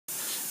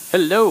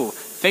Hello,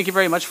 thank you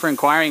very much for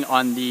inquiring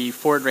on the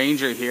Ford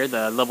Ranger here,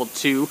 the level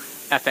 2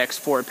 FX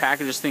Ford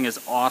package. This thing is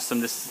awesome.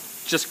 This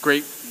is just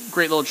great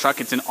little truck.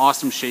 It's in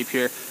awesome shape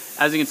here.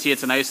 As you can see,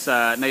 it's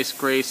a nice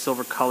gray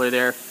silver color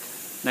there.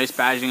 Nice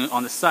badging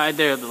on the side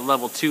there, the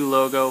level 2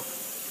 logo.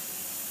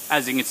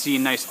 As you can see,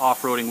 nice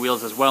off-roading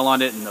wheels as well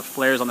on it and the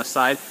flares on the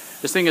side.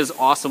 This thing is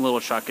awesome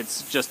little truck.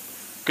 It's just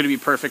going to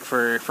be perfect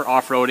for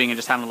off-roading and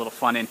just having a little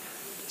fun in.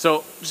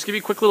 So just give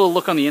you a quick little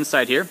look on the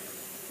inside here.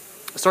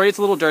 Sorry, it's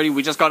a little dirty.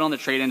 We just got on the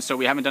trade-in, so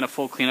we haven't done a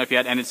full cleanup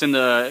yet, and it's in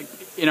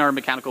our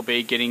mechanical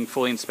bay getting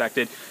fully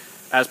inspected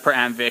as per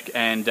AMVIC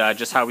and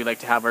just how we like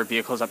to have our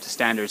vehicles up to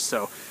standards.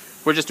 So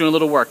we're just doing a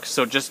little work.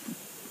 So just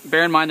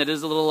bear in mind that it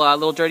is a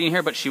little dirty in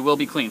here, but she will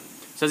be clean.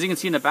 So as you can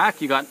see in the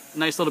back, you got a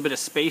nice little bit of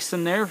space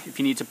in there. If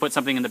you need to put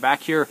something in the back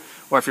here,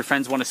 or if your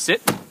friends want to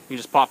sit, you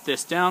just pop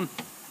this down,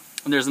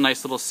 and there's a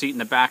nice little seat in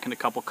the back and a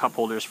couple cup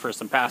holders for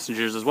some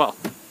passengers as well.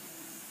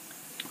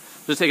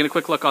 Just taking a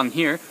quick look on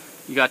here,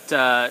 you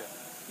got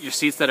your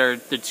seats that are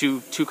the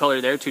two-color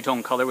there,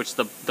 two-tone color, which is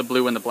the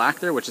blue and the black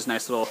there, which is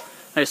nice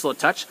little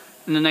touch.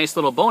 And a nice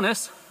little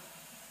bonus,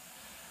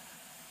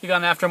 you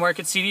got an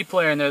aftermarket CD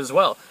player in there as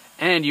well.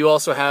 And you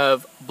also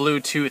have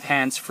Bluetooth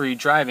hands-free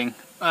driving. See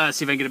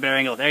if I can get a better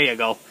angle. There you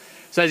go.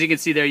 So as you can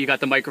see there, you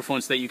got the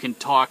microphone so that you can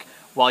talk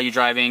while you're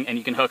driving, and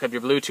you can hook up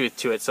your Bluetooth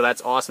to it. So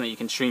that's awesome that you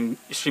can stream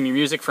your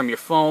music from your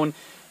phone,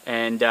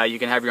 and you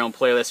can have your own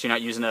playlist. You're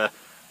not using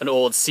an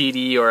old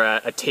CD or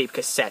a tape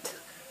cassette.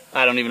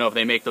 I don't even know if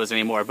they make those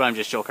anymore, but I'm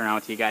just joking around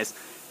with you guys.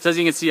 So as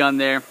you can see on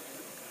there,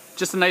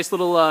 just a nice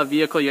little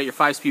vehicle. You got your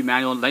 5-speed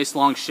manual, nice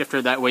long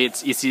shifter. That way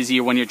it's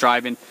easier when you're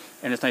driving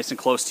and it's nice and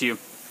close to you.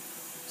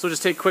 So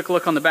just take a quick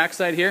look on the back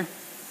side here.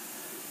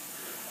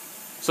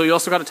 So you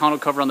also got a tonneau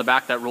cover on the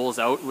back that rolls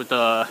out with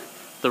the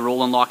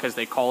roll and lock, as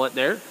they call it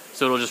there.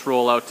 So it'll just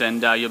roll out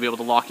and you'll be able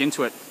to lock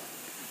into it.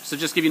 So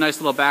just give you a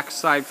nice little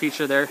backside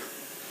feature there.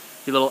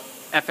 Your little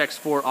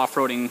FX4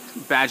 off-roading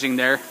badging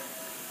there.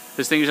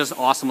 This thing is just an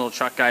awesome little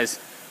truck, guys.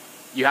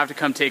 You have to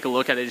come take a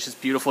look at it. It's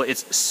just beautiful.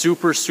 It's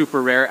super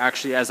rare,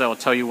 actually, as I will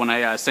tell you when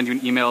I send you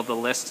an email of the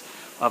list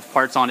of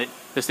parts on it.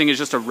 This thing is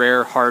just a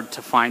rare, hard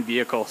to find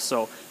vehicle.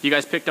 So you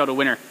guys picked out a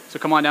winner. So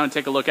come on down and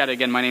take a look at it.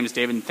 Again, my name is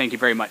David, and thank you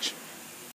very much.